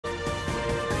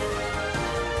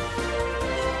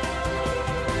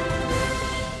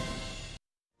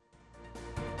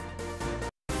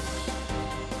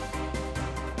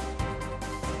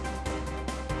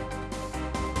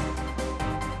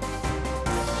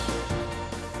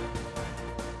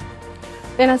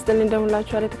ጤና ይስጥልኝ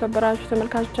እንደምላችሁ የተከበራችሁ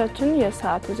ተመልካቾቻችን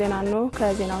የሰዓቱ ዜና ነው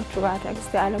ከዜናዎቹ ጋር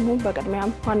ታግስቲ ዓለሙ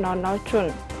በቅድሚያም ዋናዎቹን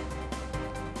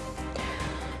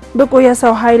ብቁ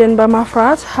የሰው ኃይልን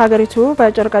በማፍራት ሀገሪቱ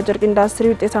በጨርቃ ጨርቅ ኢንዱስትሪ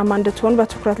ውጤታማ እንድትሆን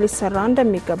በትኩረት ሊሰራ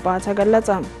እንደሚገባ ተገለጸ።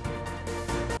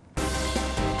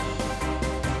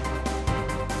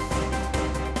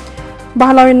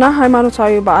 ባህላዊና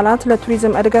ሃይማኖታዊ በዓላት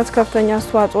ለቱሪዝም እድገት ከፍተኛ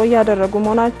አስተዋጽኦ ያደረጉ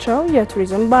መሆናቸው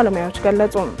የቱሪዝም ባለሙያዎች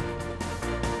ገለጹ።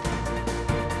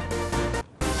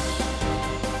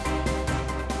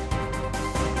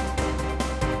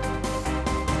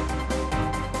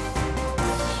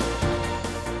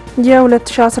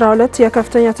 የ2012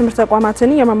 የከፍተኛ ትምህርት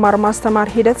ተቋማትን የመማር ማስተማር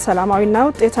ሂደት ሰላማዊና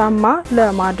ውጤታማ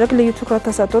ለማድረግ ልዩ ትኩረት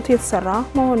ተሰጥቶት የተሰራ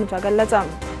መሆኑ ተገለጸ።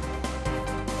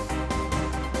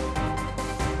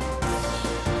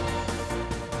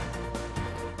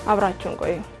 አብራችሁን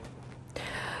ቆዩ።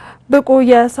 ብቁ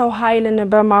የሰው ኃይልን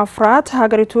በማፍራት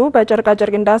ሀገሪቱ በጨርቃ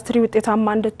ጨርቅ ኢንዱስትሪ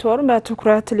ውጤታማ እንድትሆን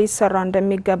በትኩረት ሊሰራ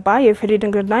እንደሚገባ የፌዴራል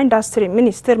ንግድና ኢንዱስትሪ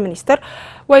ሚኒስትር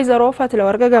ወይዘሮ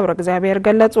ፈትለወርቅ ገብረ እግዚአብሔር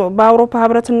ገለጹ። በአውሮፓ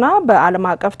ህብረትና በዓለም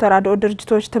አቀፍ ተራድኦ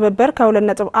ድርጅቶች ትብብር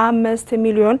ከ2.5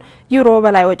 ሚሊዮን ዩሮ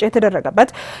በላይ ወጪ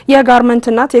የተደረገበት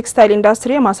የጋርመንትና ቴክስታይል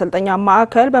ኢንዱስትሪ ማሰልጠኛ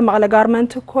ማዕከል በመቀለ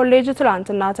ጋርመንት ኮሌጅ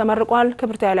ትላንትና ተመርቋል።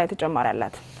 ክብርታዊ ላይ ተጨማሪ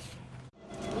አላት።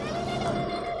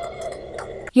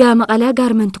 የመቀለ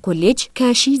ጋርመንት ኮሌጅ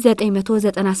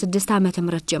ከ1996 ዓመተ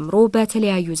ምህረት ጀምሮ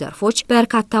በተለያዩ ዘርፎች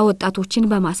በርካታ ወጣቶችን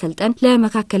በማሰልጠን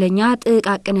ለመካከለኛ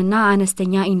ጥቃቅንና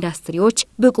አነስተኛ ኢንዱስትሪዎች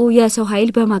ብቁ የሰው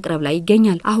ኃይል በማቅረብ ላይ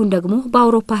ይገኛል። አሁን ደግሞ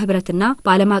በአውሮፓ ህብረትና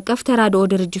በዓለም አቀፍ ተራድኦ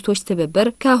ድርጅቶች ትብብር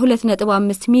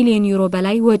ከ2.5 ሚሊዮን ዩሮ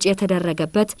በላይ ወጪ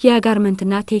የተደረገበት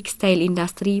የጋርመንትና ቴክስታይል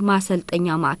ኢንዱስትሪ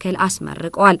ማሰልጠኛ ማዕከል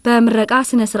አስመርቀዋል። በምረቃ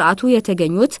ስነ ስርዓቱ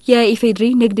የተገኙት የኢፌዴሪ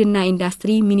ንግድና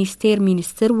ኢንዱስትሪ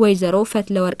ሚኒስትር ወይዘሮ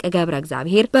ፈትለ ወርቅ ገብረ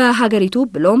እግዚአብሔር በሀገሪቱ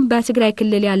ብሎም በትግራይ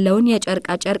ክልል ያለውን የጨርቃ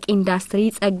ጨርቅ ኢንዱስትሪ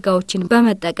ጸጋዎችን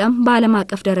በመጠቀም በዓለም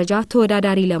አቀፍ ደረጃ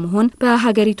ተወዳዳሪ ለመሆን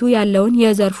በሀገሪቱ ያለውን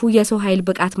የዘርፉ የሰው ኃይል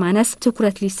ብቃት ማነስ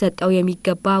ትኩረት ሊሰጠው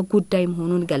የሚገባ ጉዳይ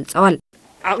መሆኑን ገልጸዋል።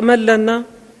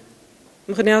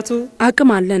 አቅም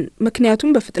አለን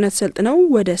ምክንያቱም በፍጥነት ሰልጥነው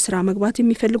ወደ ስራ መግባት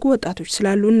የሚፈልጉ ወጣቶች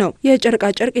ስላሉን ነው። የጨርቃ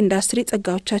ጨርቅ ኢንዱስትሪ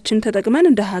ጸጋዎቻችን ተጠቅመን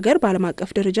እንደ ሀገር በዓለም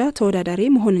አቀፍ ደረጃ ተወዳዳሪ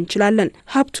መሆን እንችላለን።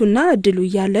 ሀብቱና እድሉ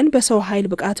ያለን በሰው ኃይል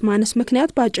ብቃት ማነስ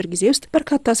ምክንያት በአጭር ጊዜ ውስጥ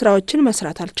በርካታ ስራዎችን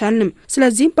መስራት አልቻልንም።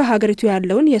 ስለዚህ በሀገሪቱ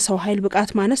ያለውን የሰው ኃይል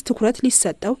ብቃት ማነስ ትኩረት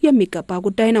ሊሰጠው የሚገባ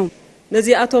ጉዳይ ነው።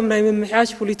 ነዚህ አቶም ናይ መምሕያሽ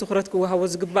ፉሊ ትኩረት ክወሃቦ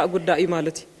ዝግባእ ጉዳይ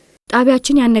ማለት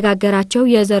ጣቢያችን ያነጋገራቸው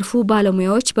የዘርፉ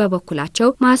ባለሙያዎች በበኩላቸው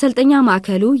ማሰልጠኛ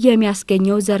ማዕከሉ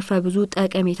የሚያስገኘው ዘርፈ ብዙ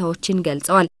ጠቀሜታዎችን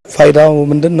ገልጸዋል። ፋይዳው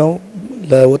ምንድነው?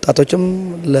 ለወጣቶችም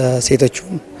ለሴቶችም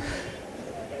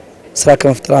ስራ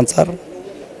ከመፍጠር አንፃር፣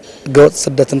 ገወጥ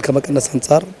ስደትን ከመቀነስ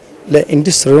አንፃር፣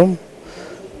 ለኢንዱስትሪውም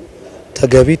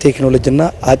ተገቢ ቴክኖሎጂና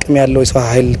አቅም ያለው የሰው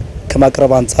ኃይል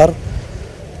ከማቅረብ አንፃር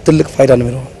ትልቅ ፋይዳ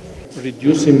ነው።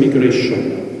 reduce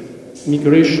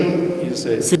migration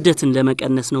ስደትን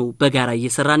ለመቀነስ ነው በጋራ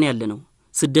እየሰራን ያለነው።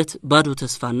 ስደት ባዶ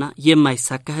ተስፋና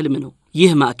የማይሳካ ህልም ነው።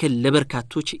 ይህ ማዕከል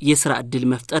ለበርካቶች የሥራ ዕድል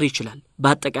መፍጠር ይችላል።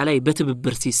 በአጠቃላይ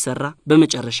በትብብር ሲሰራ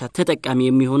በመጨረሻ ተጠቃሚ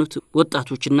የሚሆኑት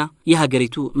ወጣቶችና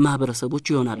የሀገሪቱ ማህበረሰቦች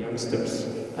ይሆናሉ።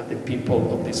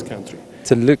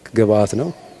 ትልቅ ግብአት ነው።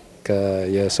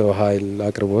 ከየሰው ኃይል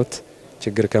አቅርቦት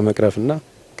ችግር ከመቅረፍና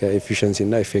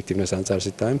ከኤፊሺየንሲና ኢፌክቲቭነስ አንፃር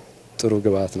ሲታይም ጥሩ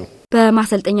ግብአት ነው።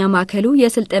 በማሰልጠኛ ማዕከሉ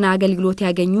የስልጠና አገልግሎት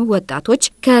ያገኙ ወጣቶች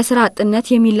ከስራ አጥነት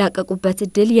የሚላቀቁበት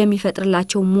እድል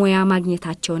የሚፈጥርላቸው ሙያ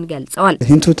ማግኘታቸውን ገልጸዋል።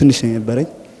 ሂንቱ ትንሽ ነው የነበረኝ።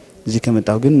 እዚህ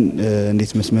ከመጣው ግን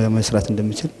እንዴት መስራት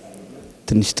እንደምችል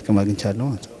ትንሽ ጥቅም አግኝቻለሁ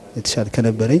ማለት ነው። የተሻለ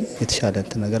ከነበረኝ የተሻለ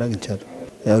ነገር አግኝቻለሁ።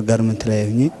 ያው ጋርመንት ላይ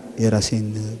ሆኜ የራሴን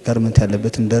ጋርመንት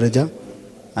ያለበትን ደረጃ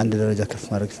አንድ ደረጃ ከፍ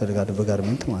ማድረግ ፈልጋለሁ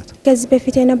በጋርመንት ማለት ነው። ከዚህ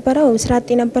በፊት የነበረው ስራ አጥ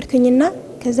ነበርኩኝና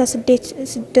ከዛ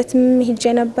ስደትም ሄጄ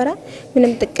ነበር።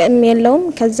 ምንም ጥቅም የለውም።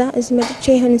 ከዛ እዚህ መጥቼ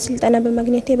ይሄን ስልጠና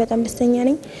በማግኘቴ በጣም ደስተኛ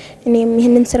ነኝ። እኔም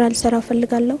ይሄንን ስራ ልሰራ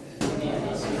ፈልጋለሁ።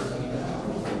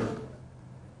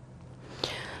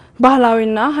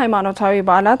 ባህላዊና ሃይማኖታዊ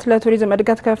በዓላት ለቱሪዝም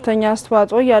እድገት ከፍተኛ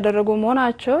አስተዋጽኦ ያደረጉ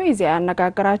መሆናቸው ይዚያ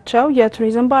ያነጋገራቸው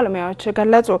የቱሪዝም ባለሙያዎች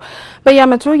ገለጹ።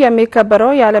 በየዓመቱ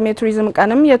የሚከበረው የዓለም የቱሪዝም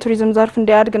ቀንም የቱሪዝም ዘርፍ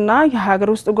እንዲያድግና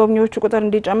የሀገር ውስጥ ጎብኚዎች ቁጥር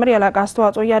እንዲጨምር የላቀ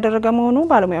አስተዋጽኦ ያደረገ መሆኑ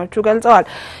ባለሙያዎቹ ገልጸዋል።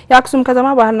 የአክሱም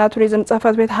ከተማ ባህልና ቱሪዝም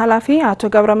ጽሕፈት ቤት ኃላፊ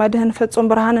አቶ ገብረ መድህን ፍጹም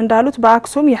ብርሃን እንዳሉት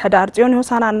በአክሱም የህዳር ጽዮን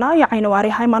ሆሳዕናና የዓይንዋሪ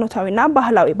ሃይማኖታዊና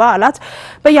ባህላዊ በዓላት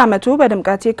በየዓመቱ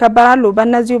በድምቀት ይከበራሉ።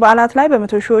 በእነዚህ በዓላት ላይ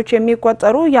በመቶ ሺዎች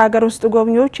የሚቆጠሩ የሀገር ውስጥ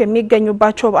ጎብኚዎች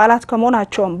የሚገኙባቸው በዓላት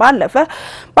ከመሆናቸውም ባለፈ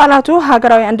በዓላቱ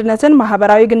ሀገራዊ አንድነትን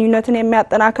ማህበራዊ ግንኙነትን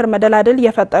የሚያጠናክር መደላድል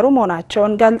የፈጠሩ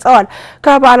መሆናቸውን ገልጸዋል።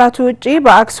 ከበዓላቱ ውጪ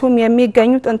በአክሱም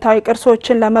የሚገኙ ጥንታዊ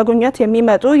ቅርሶችን ለመጎብኘት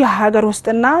የሚመጡ የሀገር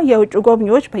ውስጥና የውጭ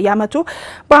ጎብኚዎች በየዓመቱ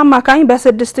በአማካኝ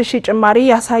በ6000 ጭማሪ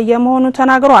ያሳየ መሆኑን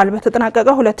ተናግረዋል።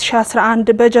 በተጠናቀቀው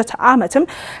 2011 በጀት ዓመትም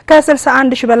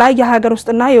ከ61000 በላይ የሀገር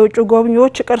ውስጥና የውጭ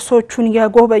ጎብኚዎች ቅርሶቹን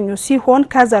የጎበኙ ሲሆን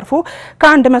ከዘርፉ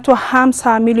ከ150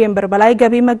 ሚሊዮን ብር በላይ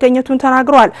ገቢ መገኘቱን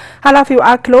ተናግረዋል። ኃላፊው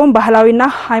አክለውም ባህላዊና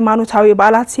ሃይማኖታዊ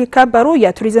በዓላት ሲከበሩ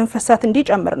የቱሪዝም ፍሰት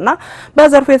እንዲጨምርና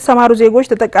በዘርፉ የተሰማሩ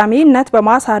ዜጎች ተጠቃሚነት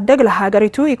በማሳደግ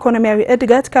ለሀገሪቱ ኢኮኖሚያዊ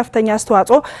እድገት ከፍተኛ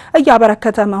አስተዋጽኦ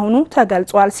እያበረከተ መሆኑ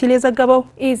ተገልጿል ሲል የዘገበው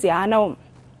ኢዜአ ነው።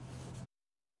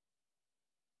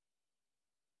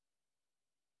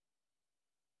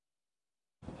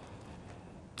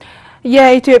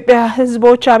 የኢትዮጵያ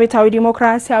ሕዝቦች አብዮታዊ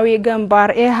ዲሞክራሲያዊ ግንባር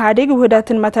ኢህአዴግ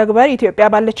ውህደትን መተግበር ኢትዮጵያ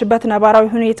ባለችበት ነባራዊ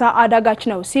ሁኔታ አዳጋች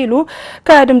ነው ሲሉ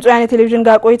ከድምፂ ወያነ ቴሌቪዥን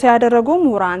ጋር ቆይታ ያደረጉ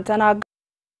ምሁራን ተናገሩ።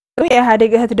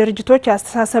 የኢህአዴግ እህት ድርጅቶች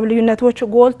ያስተሳሰብ ልዩነቶች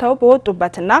ጎልተው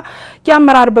በወጡበትና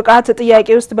የአመራር ብቃት ጥያቄ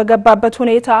ውስጥ በገባበት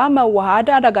ሁኔታ መዋሃድ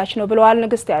አዳጋች ነው ብለዋል።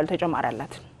 ንግስት ያሉ ተጨማሪ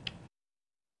አላት።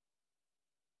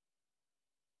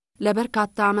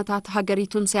 ለበርካታ ዓመታት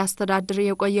ሀገሪቱን ሲያስተዳድር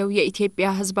የቆየው የኢትዮጵያ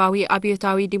ህዝባዊ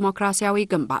አብዮታዊ ዲሞክራሲያዊ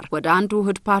ግንባር ወደ አንዱ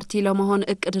ውህድ ፓርቲ ለመሆን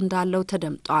እቅድ እንዳለው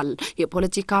ተደምጧል።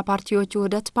 የፖለቲካ ፓርቲዎች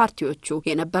ውህደት ፓርቲዎቹ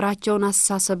የነበራቸውን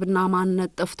አስተሳሰብና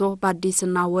ማንነት ጠፍቶ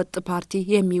በአዲስና ወጥ ፓርቲ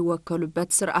የሚወከሉበት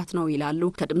ስርዓት ነው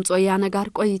ይላሉ ከድምፂ ወያነ ጋር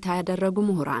ቆይታ ያደረጉ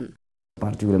ምሁራን።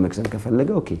 ፓርቲው ለመክሰል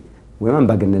ከፈለገ ኦኬ ወይም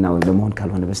አምባገነናዊ ለመሆን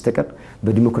ካልሆነ በስተቀር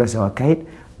በዲሞክራሲያዊ አካሄድ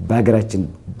በሀገራችን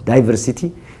ዳይቨርሲቲ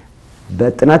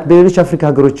በጥናት በሌሎች አፍሪካ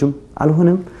ሀገሮችም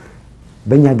አልሆነም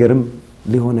በእኛ ሀገርም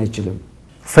ሊሆን አይችልም።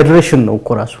 ፌደሬሽን ነው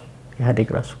እኮ ራሱ ኢህአዴግ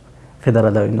ራሱ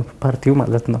ፌደራላዊ ነው ፓርቲው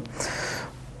ማለት ነው።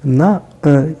 እና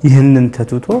ይህንን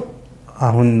ተትቶ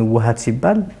አሁን ውሃት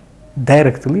ሲባል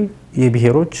ዳይሬክትሊ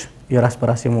የብሔሮች የራስ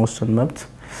በራስ የመወሰን መብት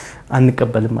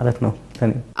አንቀበልም ማለት ነው።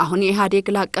 አሁን ኢህአዴግ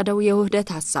ላቀደው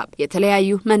የውህደት ሐሳብ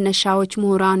የተለያዩ መነሻዎች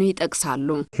ምሁራኑ ይጠቅሳሉ።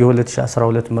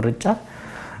 የ2012 ምርጫ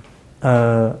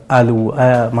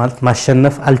ማለት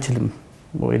ማሸነፍ አልችልም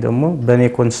ወይ ደግሞ በኔ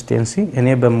ኮንስቲትዩንሲ እኔ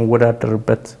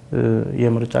በመወዳደርበት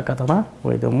የምርጫ ቀጠና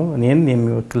ወይ ደግሞ እኔን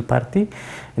የሚወክል ፓርቲ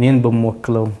እኔን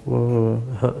በመወክለው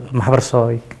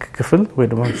ማህበረሰባዊ ክፍል ወይ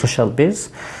ደግሞ ሶሻል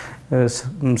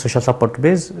ሰፖርት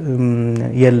ቤዝ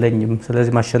የለኝም።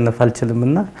 ስለዚህ ማሸነፍ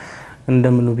አልችልምና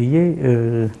እንደምኑ ብዬ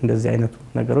እንደዚህ አይነት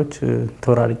ነገሮች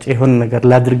ተወራርጬ ይሆን ነገር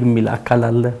ላድርግ የሚል አካል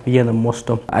አለ በየነም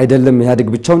ወስደው አይደለም ኢህአዴግ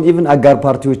ብቻውን ኢቭን አጋር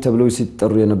ፓርቲዎች ተብለው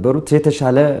ሲጠሩ የነበሩት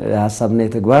የተሻለ ሐሳብና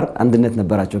የተግባር አንድነት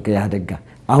ነበራቸው ከኢህአዴግ ጋር።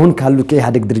 አሁን ካሉ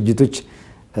ከኢህአዴግ ድርጅቶች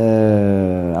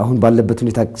አሁን ባለበት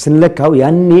ሁኔታ ስንለካው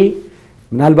ያኔ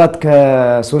ምናልባት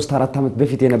ከ3-4 ዓመት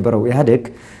በፊት የነበረው ኢህአዴግ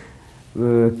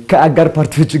ከአጋር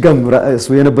ፓርቲዎች ጋር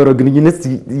የነበረው ግንኙነት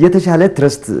የተሻለ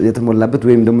ትረስት የተሞላበት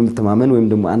ወይም ደግሞ መተማመን ወይም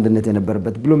ደግሞ አንድነት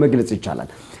የነበረበት ብሎ መግለጽ ይቻላል።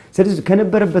 ስለዚህ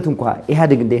ከነበረበት እንኳን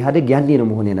ኢህአዴግ እንደ ኢህአዴግ ያኔ ነው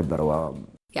መሆን የነበረው።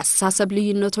 ያስተሳሰብ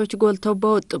ልዩነቶች ጎልተው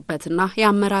በወጡበትና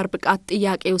የአመራር ብቃት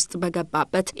ጥያቄ ውስጥ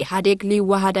በገባበት ኢህአዴግ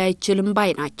ሊዋሃድ አይችልም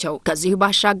ባይ ናቸው። ከዚህ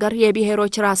ባሻገር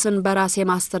የብሔሮች ራስን በራስ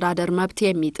የማስተዳደር መብት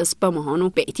የሚጥስ በመሆኑ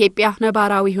በኢትዮጵያ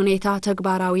ነባራዊ ሁኔታ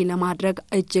ተግባራዊ ለማድረግ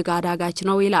እጅግ አዳጋች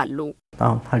ነው ይላሉ።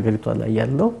 አሁን ሀገሪቷ ላይ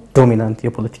ያለው ዶሚናንት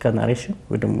የፖለቲካ ናሬሽን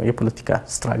ወይ ደግሞ የፖለቲካ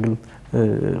ስትራግል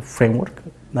ፍሬምወርክ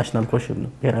ናሽናል ኮሽን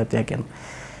ነው፣ ብሔራዊ ጥያቄ ነው።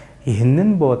 ይህንን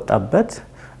በወጣበት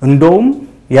እንደውም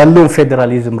ያለው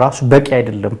ፌደራሊዝም ራሱ በቂ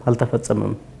አይደለም፣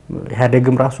 አልተፈጸመም።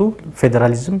 ኢህአዴግም ራሱ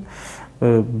ፌደራሊዝም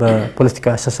በፖለቲካ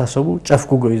አስተሳሰቡ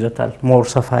ጨፍጉጎ ይዘታል። ሞር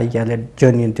ሰፋ ያለ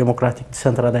ጀኒን ዲሞክራቲክ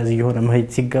ዲሰንትራላይዝ የሆነ መሄድ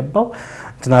ሲገባው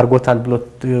ተናርጎታል ብሎ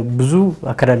ብዙ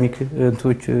አካዳሚክ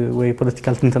እንትዎች ወይ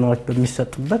ፖለቲካል ትንተናዎች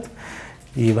በሚሰጡበት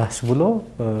ይባስ ብሎ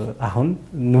አሁን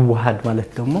ንዋሃድ ማለት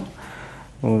ደግሞ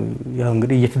ያው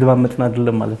እንግዲህ እየተደማመጥን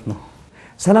አይደለም ማለት ነው።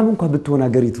 ሰላም እንኳን ብትሆን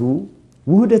ሀገሪቱ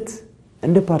ውህደት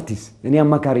እንደ ፓርቲስ እኔ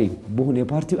አማካሪ በሆነ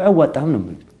የፓርቲው አይዋጣም ነው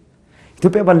ማለት።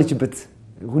 ኢትዮጵያ ባለችበት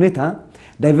ሁኔታ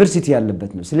ዳይቨርሲቲ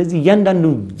ያለበት ነው። ስለዚህ እያንዳንዱ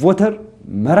ቮተር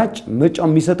መራጭ ምርጫው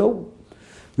የሚሰጠው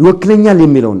ይወክለኛል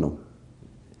የሚለው ነው።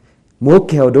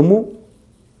 መወከያው ደግሞ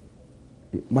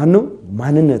ማነው?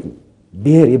 ማንነት ነው።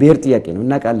 የብሔር ጥያቄ ነው።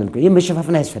 እናቃለን እኮ ይሄ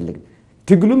መሸፋፈን አያስፈልግም።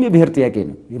 ትግሉም የብሔር ጥያቄ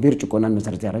ነው። የብሔር ጭቆናን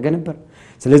መሰረት ያደረገ ነበር።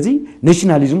 ስለዚህ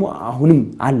ናሽናሊዝሙ አሁንም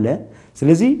አለ።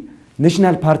 ስለዚህ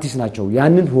ናሽናል ፓርቲስ ናቸው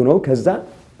ያንን ሆነው ከዛ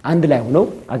አንድ ላይ ሆነው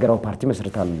አገራው ፓርቲ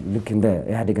መስርታሉ ልክ እንደ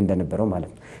ኢህአዴግ እንደነበረው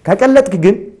ማለት ነው። ካቀለጥክ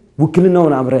ግን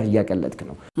ውክልናውን አምረህ ያቀለጥክ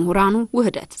ነው። ምሁራኑ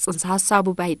ውህደት ጽንሰ ሐሳቡ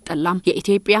ባይጠላም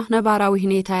የኢትዮጵያ ነባራዊ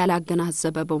ሁኔታ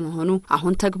ያላገናዘበ በመሆኑ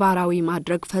አሁን ተግባራዊ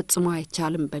ማድረግ ፈጽሞ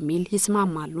አይቻልም በሚል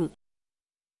ይስማማሉ።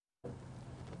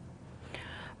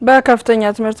 በከፍተኛ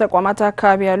ትምህርት ተቋማት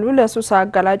አካባቢ ያሉ ለሱስ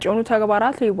አጋላጭ የሆኑ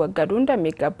ተግባራት ሊወገዱ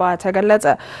እንደሚገባ ተገለጸ።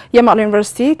 የመቀሌ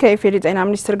ዩኒቨርሲቲ ከኢፌዴሪ ጤና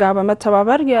ሚኒስቴር ጋር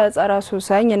በመተባበር የጸረ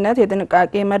ሱሰኝነት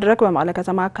የጥንቃቄ መድረክ በመቀሌ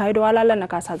ከተማ አካሂደዋል።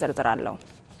 አለነካሳ ዝርዝራለሁ።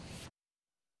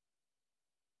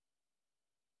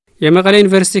 የመቀሌ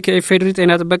ዩኒቨርሲቲ ከኢፌዴሪ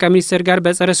ጤና ጥበቃ ሚኒስቴር ጋር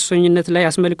በጸረ ሱሰኝነት ላይ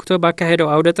አስመልክቶ ባካሄደው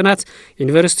አውደ ጥናት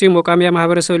ዩኒቨርሲቲው ሞቃሚያ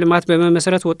ማህበረሰብ ልማት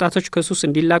በመመስረት ወጣቶች ከሱስ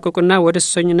እንዲላቀቁና ወደ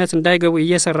ሱሰኝነት እንዳይገቡ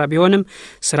እየሰራ ቢሆንም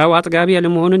ስራው አጥጋቢ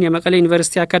ያለመሆኑን የመቀሌ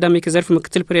ዩኒቨርሲቲ አካዳሚክ ዘርፍ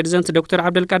ምክትል ፕሬዝዳንት ዶክተር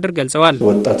አብደልቃድር ገልጸዋል።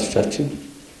 ወጣቶቻችን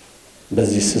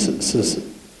በዚህ ሱስ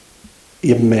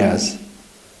የሚያዝ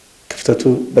ክፍተቱ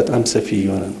በጣም ሰፊ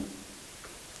የሆነ ነው።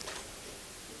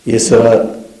 የስራ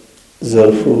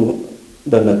ዘርፉ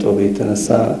በመጦብ የተነሳ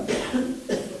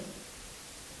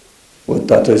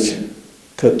ወጣቶች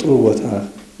ከጥሩ ቦታ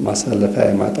ማሳለፊያ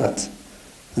የማጣት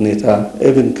ሁኔታ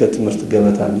ኢቭን ከትምህርት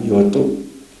ገበታ እየወጡ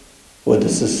ወደ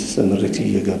ሱስ ስምሪት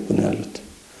እየገቡ ነው ያሉት።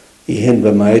 ይህን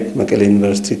በማየት መቀሌ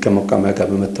ዩኒቨርሲቲ ከሞቃሚያ ጋር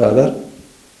በመተባበር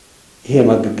ይሄ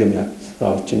ማገገሚያ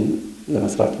ስራዎችን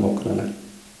ለመስራት ሞክረናል፣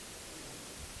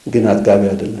 ግን አጥጋቢ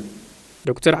አይደለም።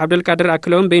 ዶክተር አብደልቃድር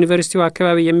አክለውም በዩኒቨርሲቲው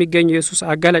አካባቢ የሚገኙ የሱስ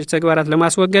አጋላጭ ተግባራት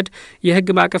ለማስወገድ የህግ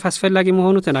ማዕቀፍ አስፈላጊ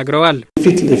መሆኑ ተናግረዋል።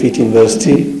 ፊት ለፊት ዩኒቨርሲቲ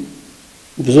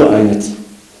ብዙ አይነት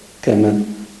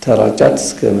ከመተራጫት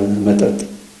እስከ መጠጥ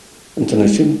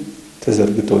እንትኖችን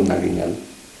ተዘርግቶ እናገኛለን።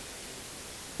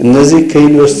 እነዚህ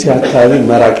ከዩኒቨርሲቲ አካባቢ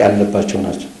መራቅ ያለባቸው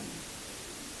ናቸው።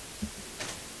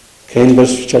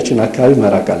 ከዩኒቨርሲቲዎቻችን አካባቢ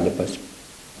መራቅ አለባቸው።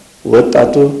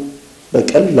 ወጣቱ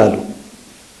በቀላሉ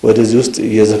ወደዚህ ውስጥ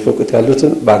እየዘፈቁት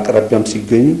ያሉትን በአቅራቢያም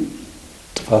ሲገኙ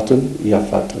ጥፋቱን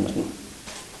ያፋጥማል ነው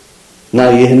እና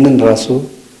ይህንን ራሱ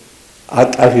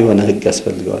አቃፊ የሆነ ህግ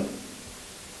ያስፈልገዋል።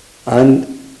 አንድ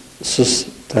ሱስ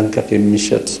ተንከፍ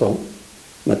የሚሸጥ ሰው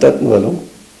መጠጥ ነው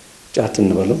ጫት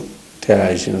ነው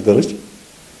ተያያዥ ነገሮች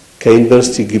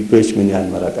ከዩኒቨርሲቲ ግቢዎች ምን ያህል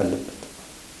መራቅ አለበት?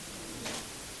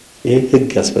 ይህ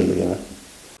ህግ ያስፈልገናል።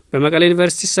 በመቀሌ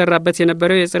ዩኒቨርሲቲ ሰራበት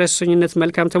የነበረው የጸረ ሱሰኝነት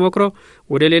መልካም ተሞክሮ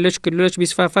ወደ ሌሎች ክልሎች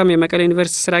ቢስፋፋም የመቀሌ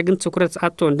ዩኒቨርሲቲ ስራ ግን ትኩረት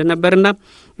አጥቶ እንደነበርና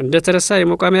እንደተረሳ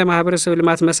የሞቃሚያ ማህበረሰብ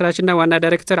ልማት መስራችና ዋና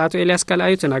ዳይሬክተር አቶ ኤልያስ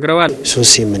ካላዩ ተናግረዋል።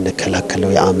 ሱስ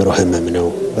የምንከላከለው የአእምሮ ህመም ነው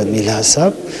በሚል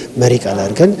ሐሳብ መሪ ቃል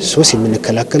አድርገን ሱስ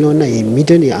የምንከላከለውና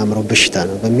የሚድን የአእምሮ በሽታ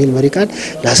ነው በሚል መሪ ቃል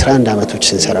ለ11 አመቶች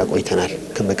ስንሰራ ቆይተናል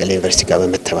ከመቀሌ ዩኒቨርሲቲ ጋር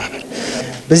በመተባበር።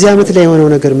 በዚህ አመት ላይ የሆነው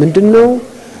ነገር ምንድነው?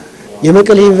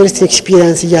 የመቀሌ ዩኒቨርሲቲ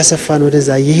ኤክስፒሪየንስ እያሰፋን ወደዛ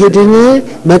የሄድን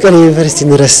መቀሌ ዩኒቨርሲቲ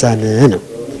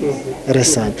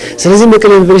ረሳን። ስለዚህ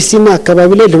መቀሌ ዩኒቨርሲቲና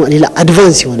አካባቢ ላይ ሌላ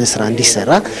አድቫንስ የሆነ ስራ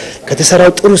እንዲሰራ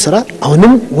ከተሰራው ጥሩ ስራ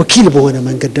አሁንም ወኪል በሆነ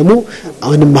መንገድ ደግሞ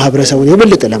አሁንም ማህበረሰቡን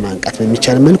የበለጠ ለማንቃት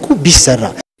በሚቻል መልኩ ቢሰራ።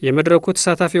 የመድረኩ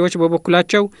ተሳታፊዎች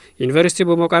በበኩላቸው ዩኒቨርሲቲ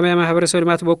በሞቃሚያ ማህበረሰብ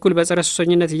ልማት በኩል በጸረ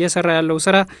ሱሰኝነት እየሰራ ያለው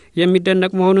ስራ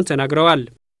የሚደነቅ መሆኑን ተናግረዋል።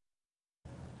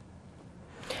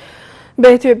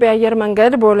 በኢትዮጵያ አየር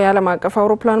መንገድ ቦሌ ዓለም አቀፍ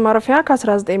አውሮፕላን ማረፊያ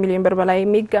ከ19 ሚሊዮን ብር በላይ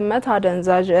የሚገመት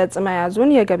አደንዛዥ እጽ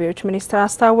መያዙን የገቢዎች ሚኒስቴር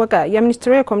አስታወቀ።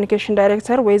 የሚኒስትሩ የኮሙኒኬሽን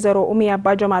ዳይሬክተር ወይዘሮ ኡሚ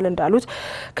አባጀማል እንዳሉት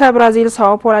ከብራዚል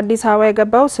ሳኦ ፖሎ አዲስ አበባ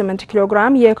የገባው 8 ኪሎ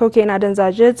ግራም የኮኬን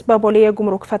አደንዛዥ እጽ በቦሌ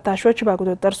የጉምሩክ ፈታሾች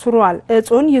በቁጥጥር ስር ውሏል።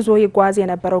 እጹን ይዞ ይጓዝ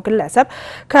የነበረው ግለሰብ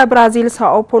ከብራዚል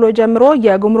ሳኦ ፖሎ ጀምሮ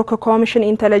የጉምሩክ ኮሚሽን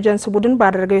ኢንተለጀንስ ቡድን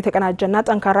ባደረገው የተቀናጀና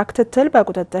ጠንካራ ክትትል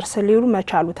በቁጥጥር ስር ሊውል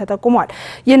መቻሉ ተጠቁሟል።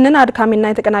 ይህንን አድካሚና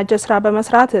የተቀናጀ ስራ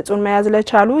በመስራት እጹን መያዝ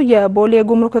ለቻሉ የቦሌ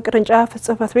ጉምሩክ ቅርንጫፍ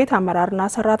ጽህፈት ቤት አመራርና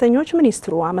ሰራተኞች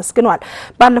ሚኒስትሩ አመስግኗል።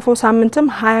 ባለፈው ሳምንትም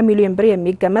 20 ሚሊዮን ብር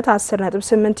የሚገመት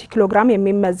 10.8 ኪሎ ግራም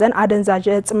የሚመዘን አደንዛዥ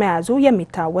እጽ መያዙ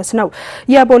የሚታወስ ነው።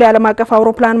 የቦሌ ዓለም አቀፍ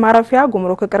አውሮፕላን ማረፊያ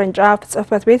ጉምሩክ ቅርንጫፍ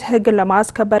ጽህፈት ቤት ህግን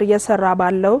ለማስከበር እየሰራ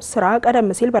ባለው ስራ ቀደም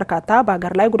ሲል በርካታ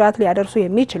በአገር ላይ ጉዳት ሊያደርሱ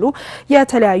የሚችሉ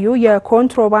የተለያዩ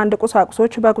የኮንትሮባንድ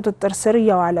ቁሳቁሶች በቁጥጥር ስር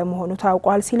የዋለ መሆኑ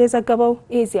ታውቋል ሲል የዘገበው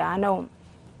ኢዜአ ነው።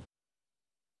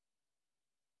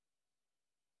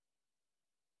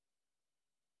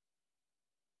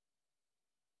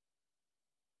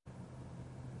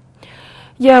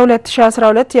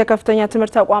 የ2012 የከፍተኛ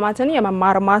ትምህርት ተቋማትን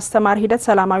የመማር ማስተማር ሂደት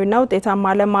ሰላማዊና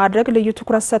ውጤታማ ለማድረግ ልዩ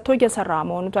ትኩረት ሰጥቶ እየሰራ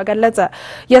መሆኑ ተገለጸ።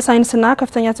 የሳይንስና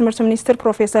ከፍተኛ ትምህርት ሚኒስትር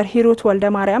ፕሮፌሰር ሂሩት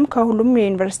ወልደማርያም ከሁሉም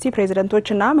የዩኒቨርሲቲ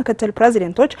ፕሬዝዳንቶችና ምክትል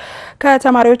ፕሬዝዳንቶች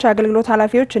ከተማሪዎች አገልግሎት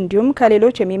ኃላፊዎች እንዲሁም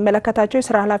ከሌሎች የሚመለከታቸው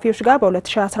የስራ ኃላፊዎች ጋር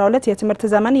በ2012 የትምህርት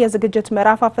ዘመን የዝግጅት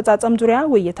ምዕራፍ አፈጻጸም ዙሪያ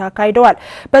ውይይት አካሂደዋል።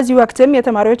 በዚህ ወቅትም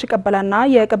የተማሪዎች ቅበላና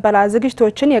የቅበላ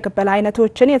ዝግጅቶችን፣ የቅበላ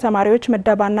አይነቶችን፣ የተማሪዎች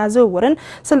ምደባና ዝውውርን፣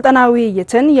 ስልጠናዊ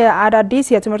ውጤትን የአዳዲስ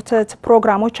የትምህርት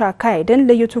ፕሮግራሞች አካሄድን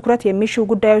ልዩ ትኩረት የሚሹ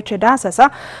ጉዳዮች ዳሰሳ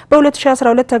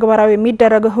በ2012 ተግባራዊ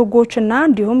የሚደረጉ ህጎችና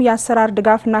እንዲሁም የአሰራር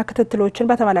ድጋፍና ክትትሎችን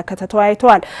በተመለከተ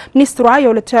ተወያይተዋል። ሚኒስትሯ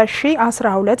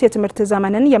የ2012 የትምህርት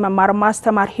ዘመንን የመማር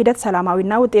ማስተማር ሂደት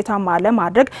ሰላማዊና ውጤታማ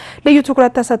ለማድረግ ልዩ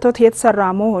ትኩረት ተሰጥቶት የተሰራ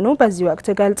መሆኑ በዚህ ወቅት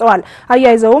ገልጸዋል።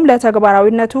 አያይዘውም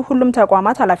ለተግባራዊነቱ ሁሉም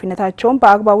ተቋማት ኃላፊነታቸውን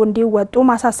በአግባቡ እንዲወጡ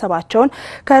ማሳሰባቸውን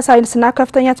ከሳይንስና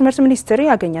ከፍተኛ ትምህርት ሚኒስቴር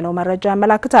ያገኘነው መረጃ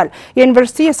ያመለክታል። የዩኒቨርሲቲ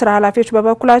የስራ ኃላፊዎች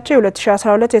በበኩላቸው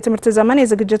የ2012 የትምህርት ዘመን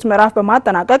የዝግጅት ምዕራፍ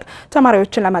በማጠናቀቅ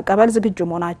ተማሪዎችን ለመቀበል ዝግጁ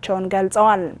መሆናቸውን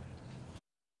ገልጸዋል።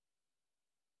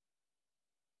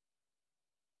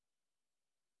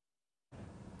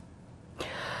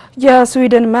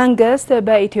 የስዊድን መንግስት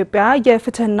በኢትዮጵያ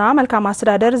የፍትህና መልካም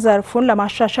አስተዳደር ዘርፉን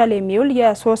ለማሻሻል የሚውል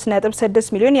የ3.6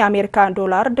 ሚሊዮን የአሜሪካን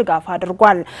ዶላር ድጋፍ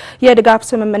አድርጓል። የድጋፍ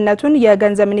ስምምነቱን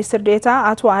የገንዘብ ሚኒስትር ዴታ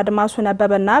አቶ አድማሱ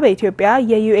ነበበና በኢትዮጵያ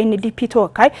የዩኤንዲፒ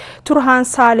ተወካይ ቱርሃን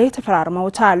ሳሌ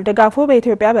ተፈራርመውታል። ድጋፉ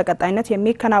በኢትዮጵያ በቀጣይነት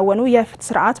የሚከናወኑ የፍትህ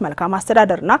ስርዓት መልካም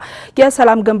አስተዳደርና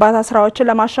የሰላም ግንባታ ስራዎችን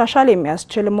ለማሻሻል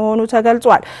የሚያስችል መሆኑ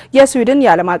ተገልጿል። የስዊድን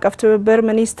የዓለም አቀፍ ትብብር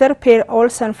ሚኒስትር ፔር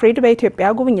ኦልሰንፍሪድ በኢትዮጵያ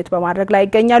ጉብኝት በማድረግ ላይ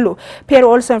ይገኛሉ። ፔር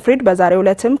ኦልሰንፍሪድ በዛሬው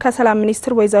ዕለትም ከሰላም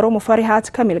ሚኒስትር ወይዘሮ ሙፈሪሃት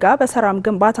ከሚል ጋር በሰላም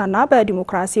ግንባታና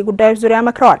በዲሞክራሲ ጉዳዮች ዙሪያ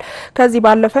መክረዋል። ከዚህ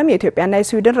ባለፈም የኢትዮጵያና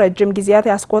የስዊድን ረጅም ጊዜያት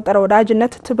ያስቆጠረ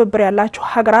ወዳጅነት ትብብር ያላቸው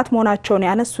ሀገራት መሆናቸውን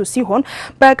ያነሱ ሲሆን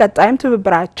በቀጣይም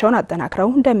ትብብራቸውን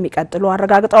አጠናክረው እንደሚቀጥሉ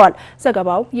አረጋግጠዋል።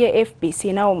 ዘገባው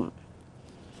የኤፍቢሲ ነው።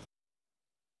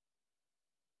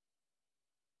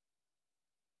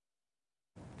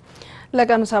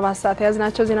 ለቀኑ 7 ሰዓት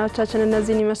ያዝናቸው ዜናዎቻችን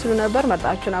እነዚህን ይመስሉ ነበር።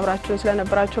 መርጣችሁን አብራችሁን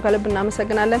ስለነበራችሁ ከልብ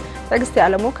እናመሰግናለን። ትዕግስት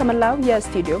ያለሙ ከመላው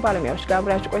የስቱዲዮ ባለሙያዎች ጋር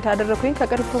አብራችሁ ቆይታ አደረኩኝ።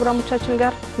 ከቀሪ ፕሮግራሞቻችን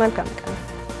ጋር መልካም ቀን